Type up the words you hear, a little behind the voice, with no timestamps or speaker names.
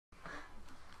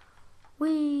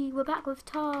We're back with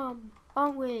Tom,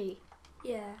 aren't we?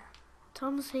 Yeah.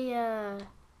 Tom's here.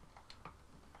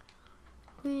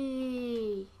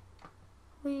 Wee.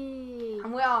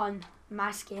 And we're on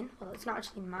my skin. Well, it's not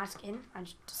actually my skin. I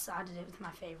just decided it was my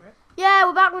favourite. Yeah,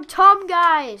 we're back with Tom,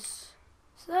 guys.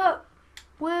 So,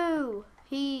 Woo.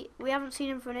 We haven't seen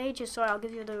him for an ages, so I'll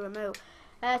give you the remote.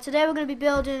 Today we're going to be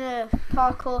building a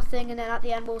parkour thing, and then at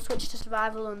the end we'll switch to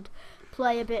survival and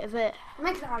play a bit of it.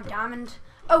 make that our diamond.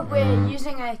 Oh, we're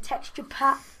using a texture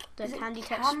pack. The Is it candy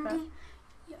texture pack.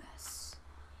 Yes.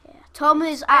 Yeah. Tom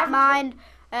is at mine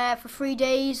for 3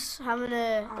 days, having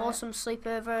an awesome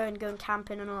sleepover and going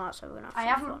camping and all that, so we're going to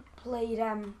have some fun. haven't played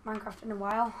Minecraft in a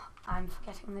while. I'm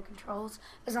forgetting the controls.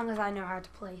 As long as I know how to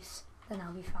place, then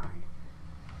I'll be fine.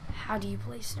 How do you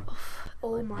place stuff?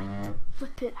 Oh my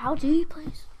flip it. How do you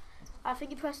place? I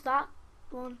think you press that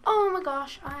one. Oh my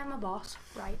gosh, I am a boss.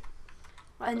 Right.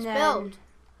 Right, And let's then- build.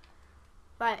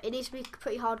 Right, it needs to be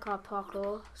pretty hardcore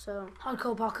parkour, so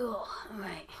Hardcore parkour.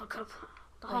 Right. hardcore,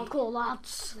 the Wait. hardcore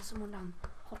lads. There's someone down.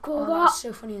 Hardcore Oh, that. that's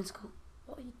so funny in school.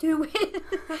 What are you doing?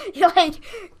 You're like,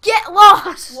 get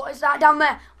lost! What is that down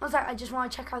there? What's that? I just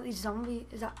want to check out these zombies.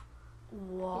 Is that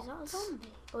what? Is that a zombie?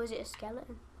 Or is it a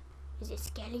skeleton? Is it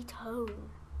skeleton?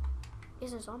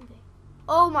 Is a zombie?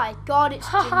 Oh my god, it's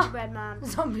Gingerbread Man.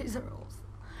 Zombies are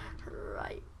awesome.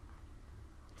 Right.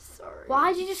 Sorry.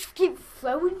 Why do you just keep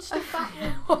throwing stuff at me?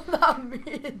 What that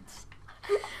means?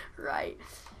 Right.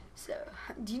 So,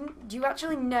 do you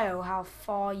actually know how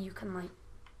far you can like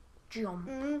jump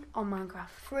on Minecraft?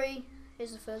 3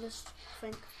 is the furthest, I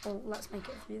think. Well, let's make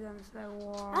it 3 then.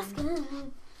 So That's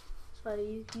good. So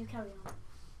you carry on.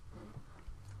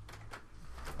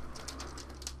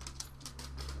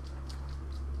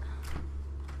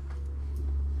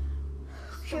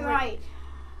 So Right.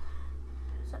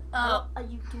 So, what are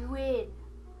you doing?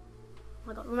 Oh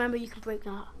my god, remember you can break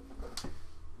that.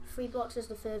 3 blocks is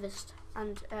the furthest.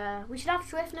 And we should have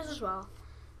swiftness as well.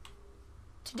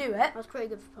 to do it. That's pretty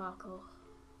good for parkour.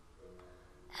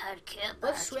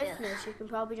 With swiftness, you can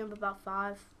probably jump about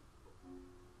 5.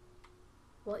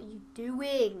 What are you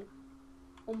doing?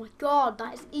 Oh my god,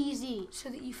 that is easy. So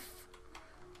that you.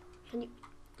 Can you?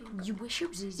 You wish it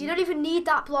was easy. You don't even need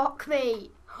that block,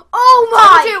 mate. Oh my!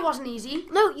 I told you it wasn't easy.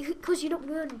 No, because you're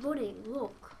not running.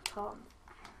 Look, Tom.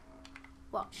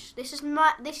 Watch. This is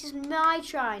my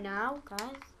try now, guys.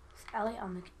 Elliot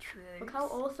on the controls. Look how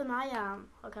awesome I am.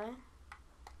 Okay.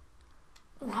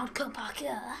 Hardcore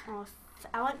parkour. Oh,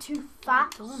 I went too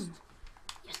fast. Well done.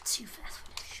 You're too fast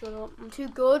for this. Shut up. I'm too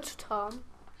good, Tom.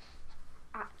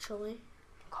 Actually.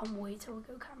 Can't wait till we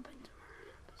go camping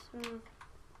tomorrow. Mm.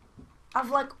 I've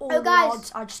like all Oh, the guys.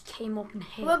 odds I just came up and We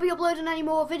hit. won't be uploading any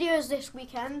more videos this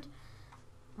weekend.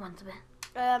 Want to be?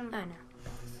 Oh no.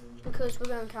 Because we're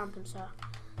going camping, so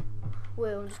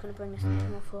I'm just going to bring this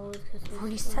thing more forward. I've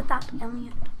already said that,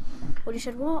 Elliot. What you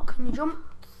said? What? Can you jump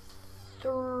 3?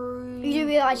 You do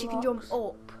realise you can jump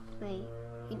blocks? up, mate.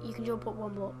 You can jump up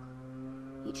 1 block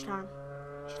each time.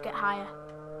 You should get higher.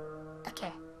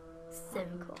 Okay. So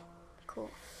cool.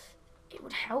 It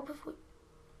would help if we.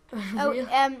 Oh,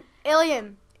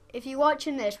 Ilium, if you're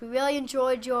watching this, we really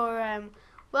enjoyed your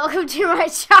welcome to my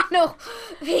channel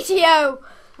video.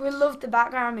 We loved the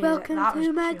background music. Welcome that to was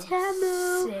my just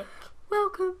channel. Sick.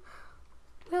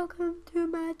 Welcome to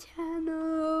my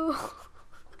channel.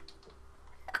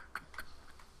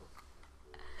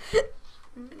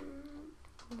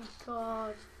 Oh my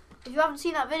god. If you haven't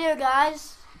seen that video,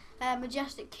 guys,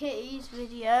 Majestic Kitty's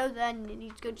video, then you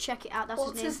need to go check it out. That's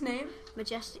What's his name?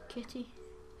 Majestic Kitty.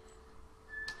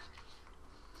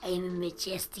 I'm a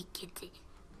majestic kitty.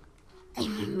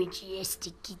 I'm a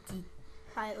majestic kitty.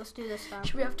 Right, let's do this now.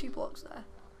 Should we have 2 blocks there?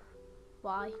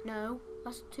 Why? No,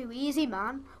 that's too easy,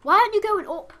 man. Why aren't you going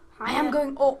up? I am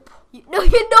going up. No,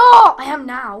 you're not. I am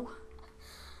now.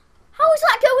 How is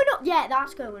that going up? Yeah,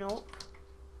 that's going up.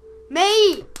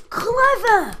 Me.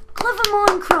 Clever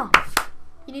Minecraft.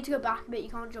 You need to go back a bit. You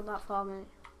can't jump that far, mate.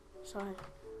 Sorry.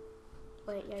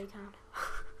 Wait, yeah, you can.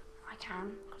 I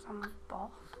can, because I'm a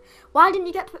boss. Why didn't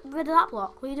you get rid of that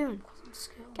block? What are you doing? I'm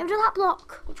skilled. Get rid of that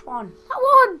block. Which one? That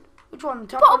one. Which one?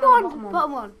 Top Bottom one or one. the bottom one?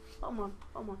 Bottom one. Bottom one.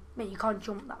 Bottom one. Mate, you can't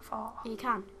jump that far. You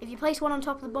can. If you place one on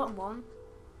top of the bottom one.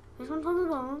 Place one on top of the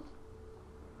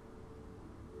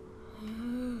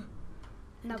bottom.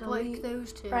 Now break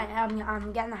those 2. Right,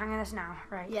 I'm getting the hang of this now.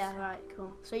 Right. Yeah, right,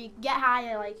 cool. So you get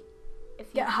higher, like, if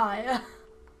you Get higher.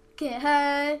 get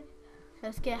high.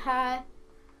 Let's get high.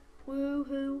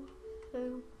 Woohoo.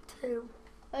 Hoo. 2.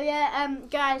 Oh yeah,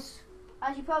 guys,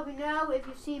 as you probably know, if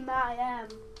you've seen my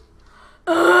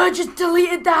Just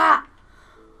deleted that.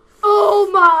 oh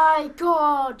my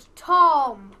god,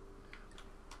 Tom.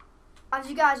 as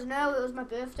you guys know, it was my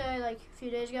birthday like a few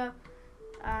days ago,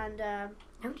 and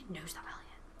Nobody knows that,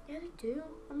 Elliot. yeah, they do.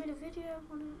 I made a video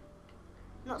on it.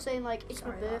 I'm not saying like it's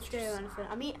Sorry, my that's birthday or just anything.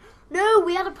 I mean, no,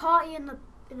 we had a party in a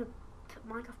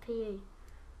Minecraft PE.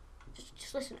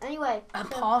 Just listen. Anyway, A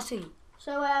party.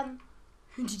 so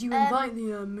Who did you invite?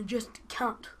 The majestic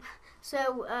cat.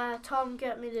 So Tom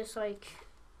get me this like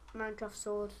Minecraft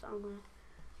sword that I'm gonna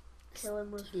kill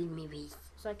him with.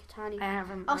 It's like a tiny. I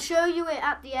haven't. I'll show you it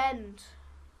at the end,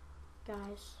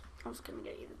 guys. I was gonna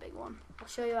get you the big one. I'll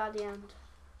show you at the end.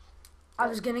 I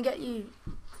was gonna get you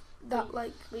that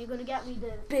like Were you gonna get me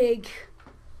the big,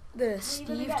 the were you gonna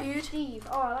Steve get me dude. Steve.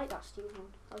 Oh, I like that Steve one.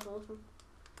 That was awesome.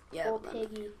 Yeah. Or but then-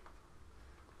 Piggy.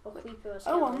 Or Creeper. Or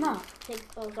Oh, I'm Skeleton. not. Pig.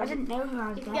 Or zombie. I didn't know who I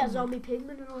You was can get Zombie Pigman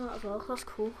and all that as well. That's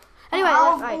cool. Anyway, Anyway,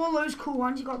 out of right. all those cool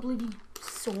ones, you got a bloody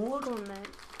sword. Go on, mate.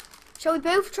 Shall we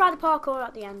both try the parkour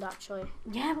at the end, actually?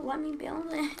 Yeah, but let me build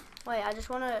it. Wait, I just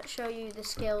want to show you the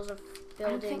skills of I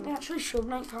don't think building. they actually should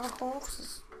make parkour because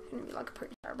it's gonna be like a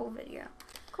pretty terrible video.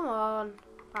 Come on.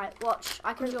 Right, watch.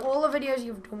 I can Because jump. all the videos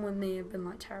you've done with me have been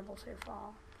like terrible so far.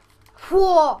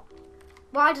 Whoa!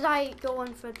 Why did I go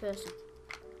on third person?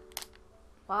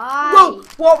 Why? Whoa!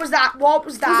 What was that? What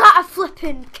was Was that? that a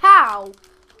flipping cow?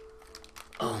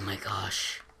 Oh my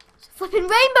gosh! It's a flipping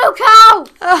rainbow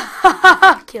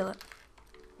cow! Kill it.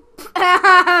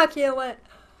 Kill it.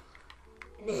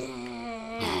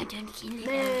 No, don't kill it.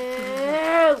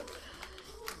 No.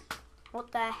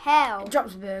 What the hell? It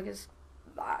drops burgers.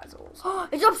 That is awesome.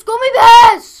 It drops gummy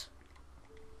bears!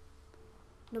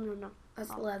 No.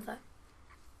 That's leather.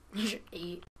 You should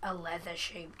eat a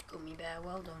leather-shaped gummy bear.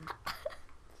 Well done.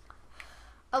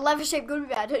 A leather-shaped gummy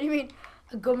bear, don't you mean?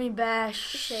 A gummy bear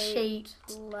shaped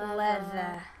leather.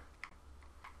 leather.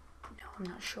 No, I'm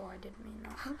not sure I did mean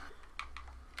that.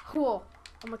 Whoa.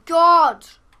 Oh my god!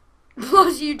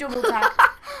 Plus you double tap.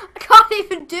 I can't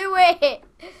even do it!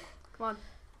 Come on.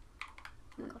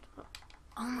 Oh my god.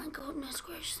 Oh my goodness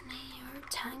gracious me, you're a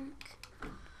tank.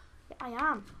 Yeah, I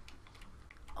am.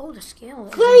 Oh, the skill.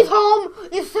 Please, Tom!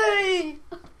 You see!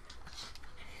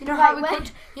 You know Right, how we where-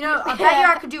 could, you know, I bet you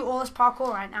I could do all this parkour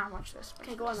right now. Watch this.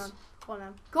 Okay, go on then. Go on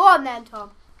then. Go on then,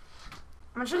 Tom.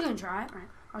 I'm actually going to try it, right?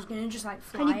 I was going to just like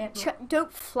Can fly you it. but-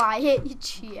 don't fly it, you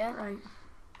cheater. Right.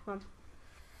 Come on.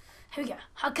 Here we go.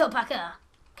 Hardcore parkour.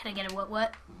 Can I get a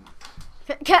what?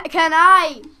 Can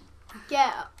I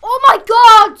get... Oh my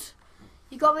god!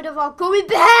 You got rid of our gummy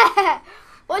bear!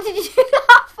 What did you do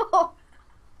that for?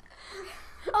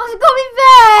 I was a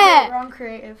gummy bear! Wrong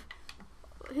creative.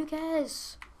 Who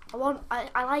cares?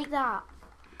 I like that.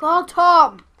 Go on,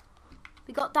 Tom.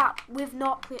 We got that with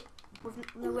no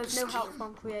help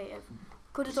from creative.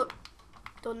 Could have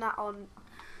done that on.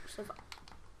 So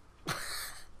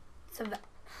that.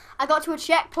 I got to a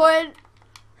checkpoint.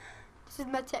 This is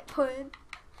my checkpoint.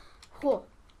 Whoa.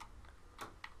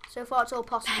 So far it's all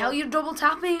possible. Hell, you're double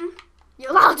tapping.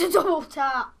 You're allowed to double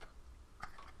tap.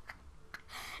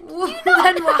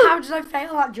 Then how did I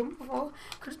fail that jump before?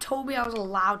 Could have told me I was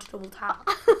allowed to double tap.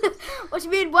 What do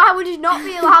you mean? Why would you not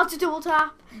be allowed to double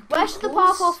tap? Where should the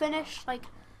Because- parkour finish? Like,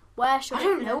 where should I it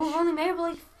don't finish? know. We've only made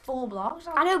like 4 blocks.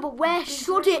 I know, but where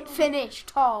should it finish,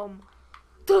 Tom?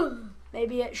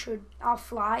 Maybe it should. I'll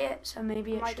fly it, so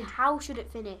maybe it Like, should how should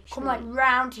it finish? come like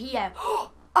round here.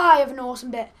 I have an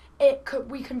awesome bit.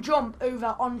 We can jump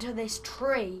over onto this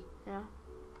tree. Yeah.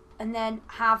 And then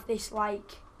have this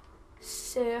like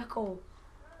circle.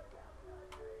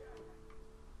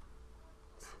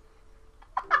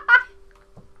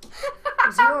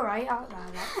 Is he alright out there?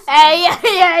 Hey.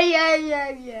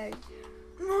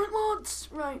 Right, lads.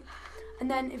 Right. And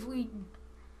then if we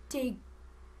dig.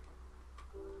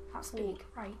 That's big,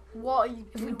 right? What are you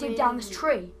If doing? we dig down this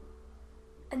tree,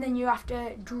 and then you have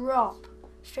to drop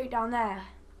straight down there.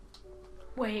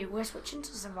 Wait, we're switching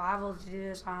to survival to do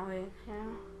this, aren't we? Yeah.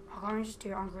 Why can't we just do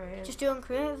it on creative? Just do it on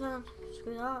creative then.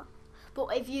 Screw that. But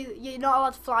if you're not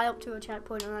allowed to fly up to a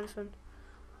checkpoint or anything.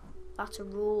 That's a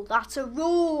rule. That's a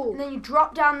rule. And then you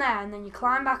drop down there, and then you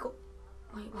climb back up.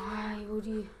 Wait, why would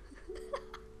you?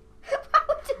 Why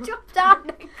would you drop down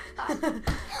next time?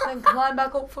 Then climb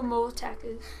back up for more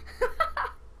techers.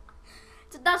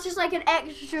 So that's just like an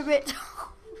extra bit.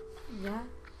 Yeah.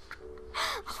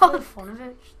 Just for the fun of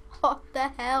it. What the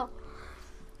hell?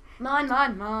 Mine.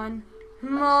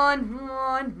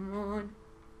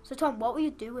 So Tom, what were you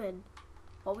doing?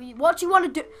 What do you want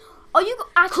to do? Are you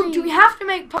actually? Do we have to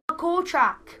make parkour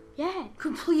track? Yeah.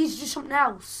 Could we please do something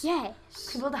else? Yes.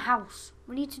 Could we build a house?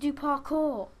 We need to do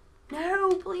parkour. No,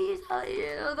 please.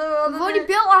 We've already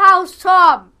built a house,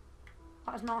 Tom.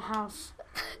 That is not a house.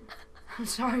 I'm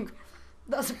sorry.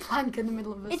 That's a plank in the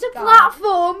middle of the It's a sky.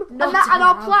 platform, and Not and a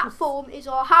our house. platform is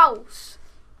our house.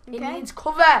 It Okay? needs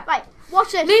cover. Right,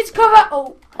 watch this. Needs cover.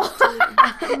 Oh.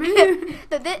 Moon.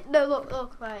 No,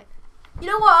 look, right. You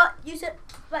know what? You said,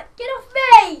 right, get off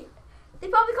me! They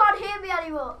probably can't hear me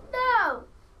anymore. No!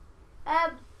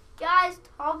 Guys,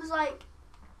 Tom's like,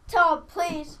 Tom,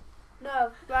 please.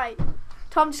 No, right.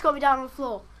 Tom just got me down on the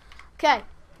floor. Okay.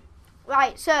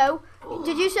 Right, so,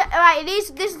 did you say, right,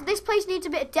 this place needs a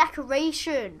bit of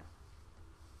decoration.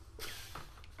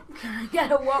 Can I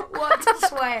get a what to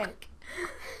swag?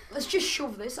 Let's just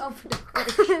shove this on for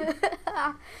decoration.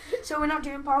 So we're not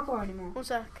doing parkour anymore. One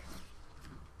sec.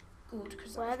 Good,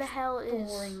 because Where the hell is...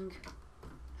 boring.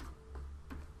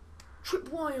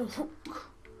 Tripwire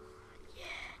hook.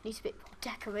 Needs a bit more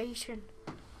decoration.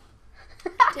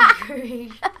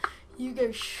 Decoration. You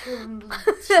go shrimply.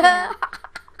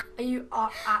 Are you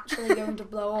actually going to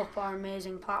blow up our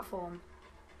amazing platform?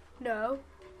 No.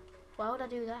 Why would I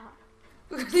do that?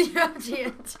 You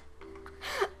idiot.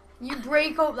 You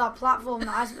break up that platform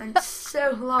that I spent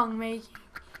so long making.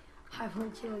 I will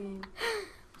kill you.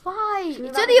 Why? Should we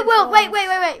It's back only a the world. Wait.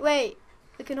 doors?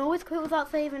 We can always quit without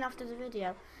saving after the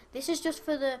video. This is just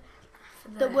for the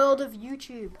For world of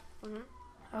YouTube.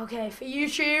 Okay, for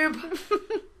YouTube.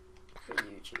 For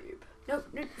YouTube. Nope,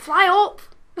 nope. Fly up.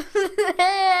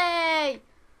 Hey!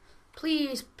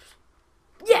 Please.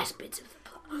 Yes, bits of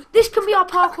the This can be our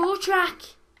parkour track.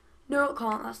 No, it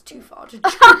can't. That's too far to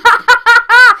jump.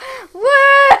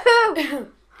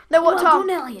 Woo! No, what, Well Tom?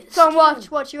 done, Elliot. Tom,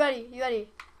 Skill. watch. You ready?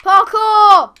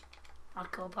 Parkour!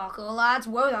 Parkour, lads.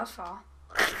 Whoa, that's far.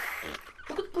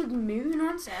 Look at the bloody moon.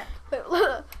 One sec. Wait,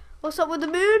 look. What's up with the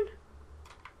moon?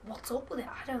 What's up with it?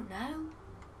 I don't know.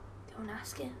 Don't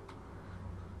ask it.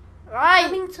 Right.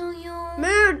 Coming to you.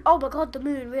 Moon. Oh my God, the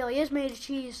moon really is made of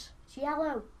cheese. It's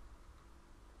yellow.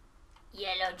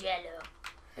 Yellow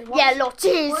jello. Yellow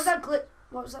cheese. What was that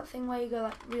what was that thing where you go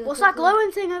like really What's that quickly?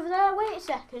 glowing thing over there? Wait a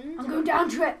second. I'm going down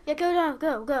to it. Yeah, go down.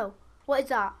 Go. What is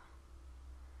that?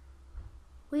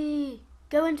 We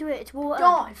go into it. It's water.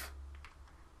 Dive.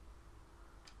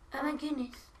 Oh my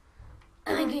goodness.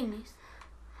 Oh my goodness.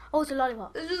 Oh, it's a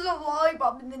lollipop. There's just a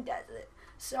lollipop in the desert.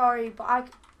 Sorry, but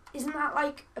isn't that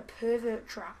like a pervert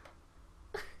trap?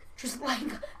 Just like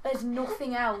there's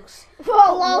nothing else. What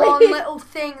but one little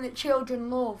thing that children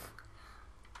love.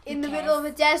 in the middle of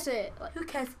a desert? Like, Who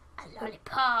cares? a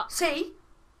lollipop. See?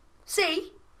 There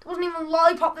wasn't even a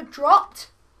lollipop that dropped.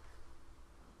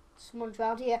 Someone's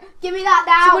round here. Give me that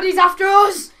now. Somebody's after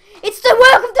us. It's the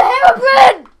work of the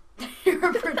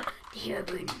Herobrine.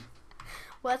 Herobrine.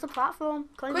 Where's the platform?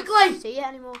 Can't Quickly. even see it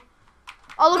anymore.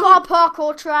 Oh, look at our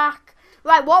parkour track.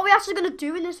 Right, what are we actually going to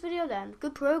do in this video then?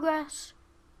 Good progress.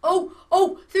 Oh,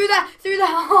 through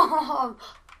the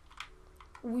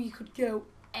We could go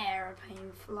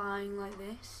airplane flying like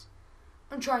this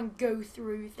and try and go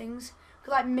through things. We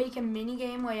could like make a mini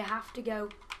game where you have to go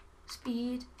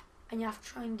speed and you have to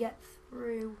try and get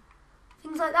through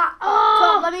things like that.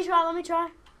 Tom, let me try.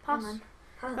 Pass. Come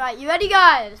on. Right, you ready,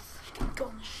 guys?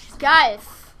 Gosh. Guys,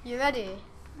 you ready?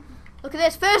 Look at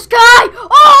this. First guy.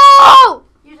 Oh!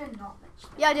 You did not mention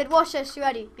Yeah, I did. Watch this. You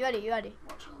ready?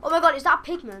 Oh my God, is that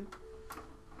a pigman?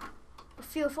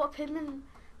 I thought a pigman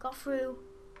got through.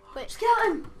 Wait.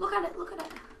 Skeleton! Look at it.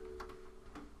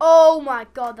 Oh my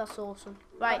God, that's awesome.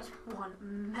 Right, That's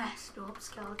one messed up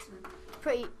skeleton.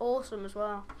 pretty awesome as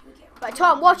well. Okay, Right,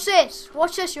 Tom, watch this.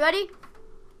 You ready?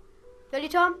 Ready,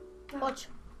 Tom? Yeah. Watch.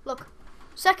 Look.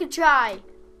 Second try.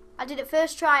 I did it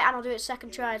first try and I'll do it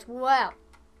second try as well.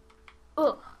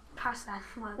 Ugh. Pass that.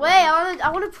 Wait, I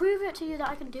want to prove it to you that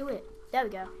I can do it. There we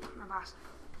go. Pass.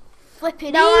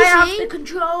 Flipping Now I have easy. the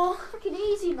control. Freaking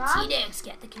easy, man. T-Dex,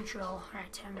 get the control.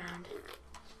 Right, turn around.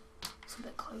 It's a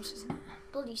bit close, isn't it?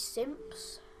 Bloody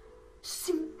simps.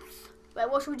 Simps. Wait,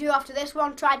 what should we do after this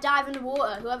one? Try dive in the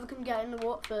water. Whoever can get in the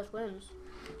water first wins.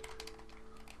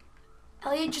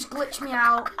 Elliot just glitched me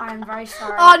out. I'm very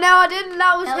sorry. Oh no, I didn't.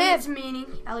 That was Elliot's him. meanie.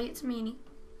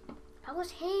 That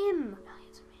was him.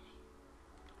 Elliot's meanie.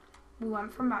 We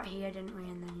went from about here, didn't we?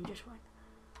 And then you just went.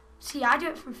 See, I do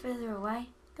it from further away.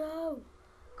 Go.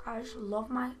 I just love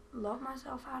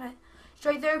myself at it.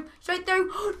 Straight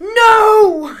through.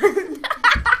 No!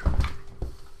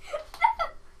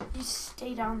 You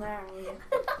stay down there, Elliot.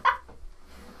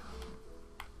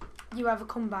 You ever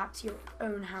come back to your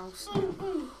own house?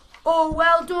 Oh,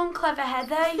 well done, clever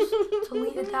Heather.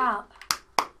 Delete the gap.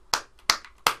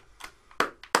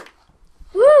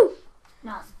 Woo!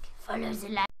 Nothing follows the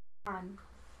line.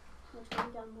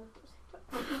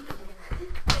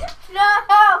 No!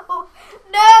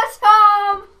 No,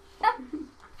 Tom!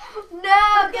 No!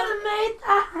 I'm gonna make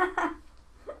that.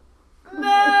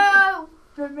 No!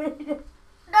 I made it.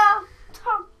 No!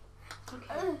 Tom!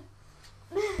 Okay.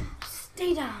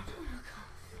 Stay down.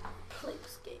 Play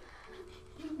this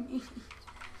game.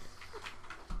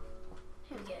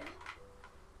 Here we go.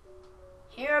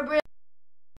 Here I bring.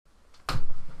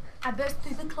 I burst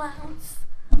through the clouds,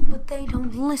 but they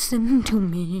don't listen to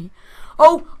me.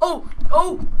 Oh!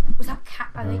 Was that cat?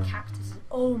 Are they cactuses?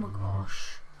 Oh my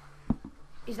gosh.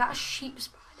 Is that a sheep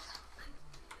spider?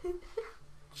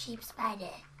 Sheep spider.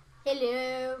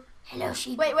 Hello. Hello,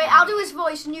 sheep. Wait, I'll do his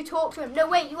voice and you talk to him. No,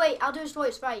 wait, I'll do his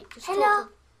voice, right. Just Hello.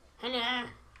 talk to him. Hello.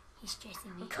 He's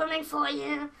stressing me. I'm coming for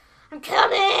you. I'm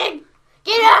coming!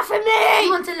 Get off of me!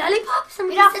 You want a lollipop?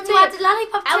 Somebody Get off said of you me. want a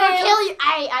lollipop I will too. kill you.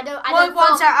 I don't One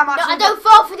fall. sec, I'm No, actually I don't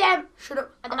fall for them. Shut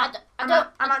up. I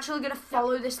I'm actually gonna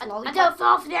follow this I lollipop. don't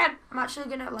fall for them. I'm actually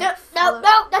gonna like No, follow.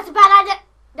 that's a bad idea.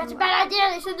 That's a bad idea.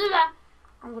 They should do that.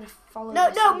 I'm gonna follow. No,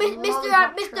 this Mr.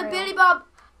 lollipop trail. Billy Bob.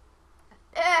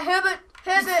 Herbert.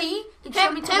 You see? He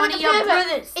showed me to one Herbert of the your pervert.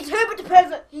 brothers. It's Herbert the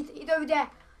pervert. He's over there.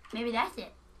 Maybe that's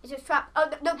it. It's a trap. Oh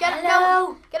no! Get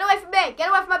Hello. Get away from me! Get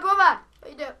away from my brother!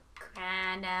 What you do?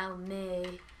 Crying out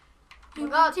me. Oh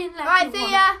God. didn't like Right, you see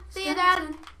want ya! See ya, Dad!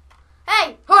 something.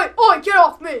 Hey! Hey! Oi! Get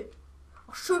off me!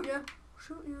 I'll shoot you! I'll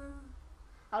shoot you!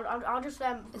 I'll just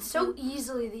It's so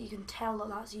easily that you can tell that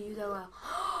that's you though.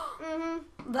 Mhm.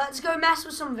 Let's go mess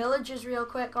with some villagers real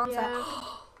quick. On Yeah.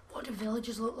 What do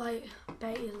villagers look like? I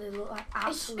bet you they look like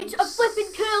It's absolute. a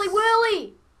flipping curly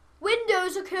whirly.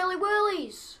 Windows are curly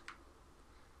whirlies.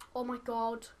 Oh my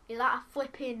God! Is that a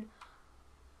flipping?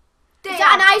 Is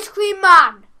that an ice cream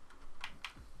man?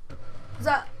 Is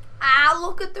that?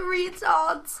 Look at the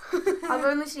retards. I've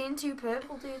only seen two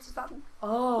purple dudes. Is that?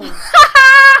 Oh.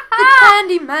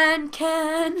 The Candyman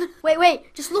can.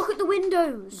 Wait! Just look at the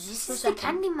windows. This for a is the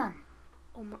second. Candyman.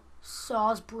 Oh my!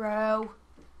 Sauce, bro.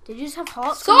 Did you just have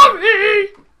hearts? Sorry.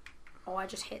 Oh, I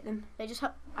just hit them. They just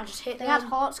have. I just hit They them. had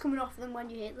hearts coming off them when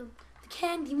you hit them. The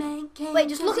Candyman can. Wait,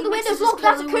 just look at the windows. Mixes Look,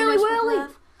 that's a curly curly windows with whirly.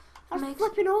 love. That's Makes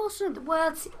flipping awesome. the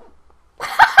world.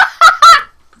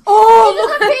 Oh, He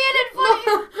just appeared in front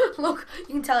of you. look, look, you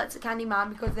can tell it's a Candyman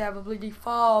because they have a bloody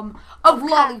farm of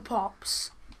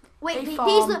lollipops. Wait, They these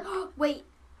farm. wait,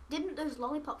 didn't those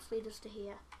lollipops lead us to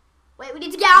here? Wait, we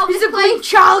need to get out of He's this a bloody place.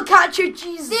 child catcher,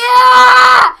 Jesus. Yeah!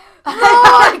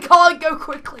 I can't go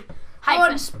quickly.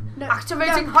 Hyper. No,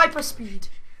 Activating no. hyperspeed.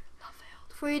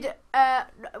 We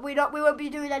won't be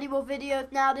doing any more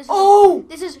videos now. Oh!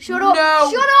 This is shut up.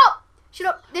 No. Shut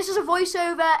up. This is a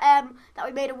voiceover that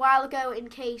we made a while ago in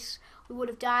case we would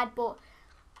have died, but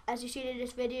as you've seen in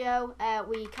this video,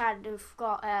 we kind of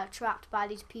got trapped by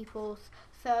these people.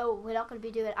 So we're not going to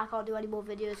be doing. I can't do any more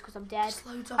videos because I'm dead. Just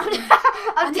loads of them.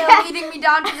 I'm And dead. they're leading me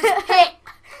down to this pit.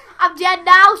 I'm dead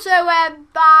now. So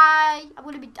bye. I'm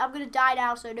gonna die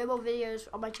now. So no more videos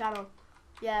on my channel.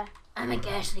 Yeah. I'm a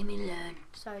guest, leave me alone.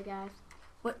 Sorry guys.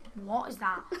 What is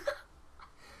that?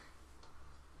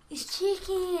 It's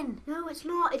chicken. No, it's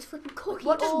not. It's flipping cookie.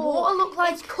 What does ore. water look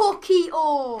like? It's cookie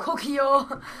ore. Cookie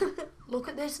ore. Look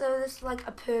at this though, this is like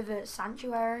a pervert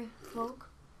sanctuary. Look.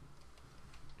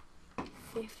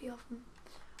 50 of them.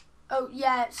 Oh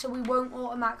yeah, so we won't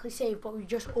automatically save, but we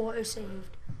just auto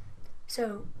saved.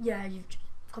 So yeah, you've just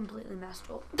completely messed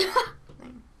up.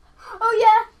 Oh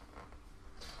yeah.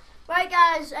 Right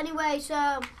guys. Anyway,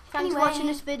 so thanks for watching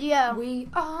this video. We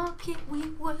were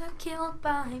killed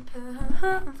by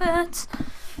perverts.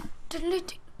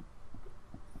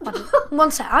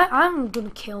 One sec, I'm gonna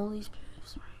kill these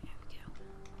perverts. Right, here we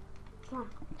go. Come on.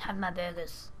 Have my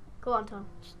burgers. Go on, Tom.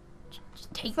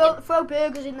 Just take them. Throw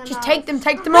burgers in the Just mouth.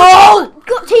 take them all!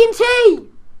 Got TNT.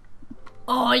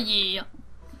 Oh yeah.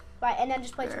 Right, and then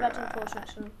just play some Red Force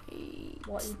action.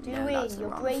 What are you doing? You're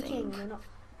breaking. You're not.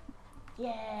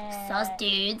 Yeah. Sauce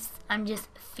dudes, I'm just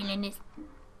feeling it.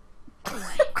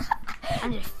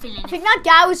 I'm just feeling I it. think that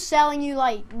guy was selling you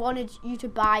wanted you to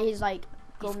buy his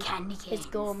His candy his canes.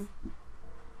 gum.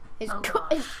 His Oh, gum.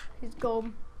 gosh. His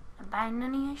gum. I'm buying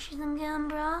none of your shit and gum,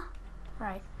 bro.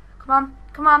 Right. Come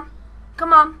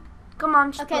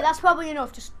on. Just Okay, that's probably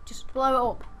enough. Just blow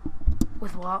it up.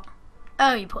 with what?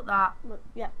 Oh, you put that.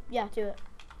 Yeah, do it.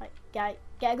 Right,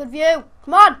 get a good view.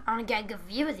 Come on. I want to get a good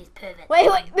view of these perverts. Wait.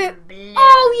 Blue.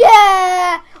 Oh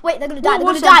yeah. Wait, they're gonna die. They're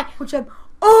gonna die. What's them?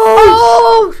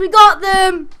 Oh, we got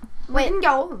them. We Wait, didn't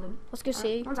get all of them. let's go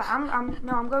see. One sec, I'm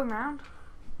going round.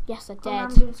 Yes, they're Going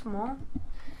round dead. doing some more.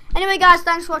 Anyway, guys,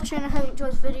 thanks for watching. I hope you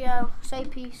enjoyed this video. Say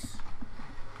peace.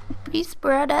 Peace,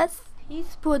 brothers.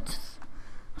 Peace, buds.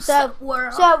 So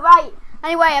Right.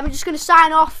 Anyway, I'm just gonna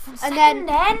sign off, and then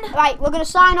right, we're gonna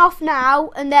sign off now,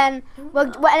 and then we're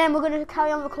gonna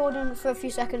carry on recording for a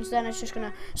few seconds. Then it's just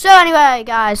gonna. So anyway,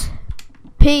 guys,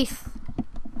 peace.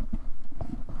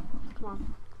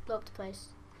 Blow up the place.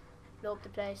 Blow up the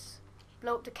place.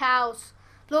 Blow up the cows.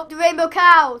 Blow up the rainbow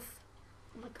cows.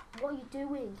 Oh my god, what are you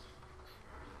doing?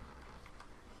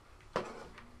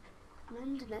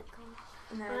 Internet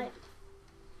call. No. Right.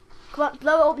 Come on,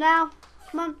 blow it up now.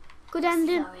 Come on. Good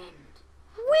ending. Slow end.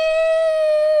 Whee!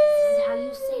 This is how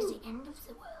you say the end of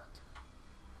the world.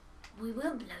 We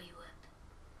will blow you up.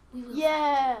 We will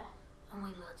Yeah. find you, and we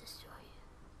will destroy you.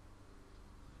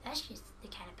 That's just the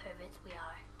kind of perverts we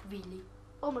are, really.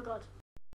 Oh my god.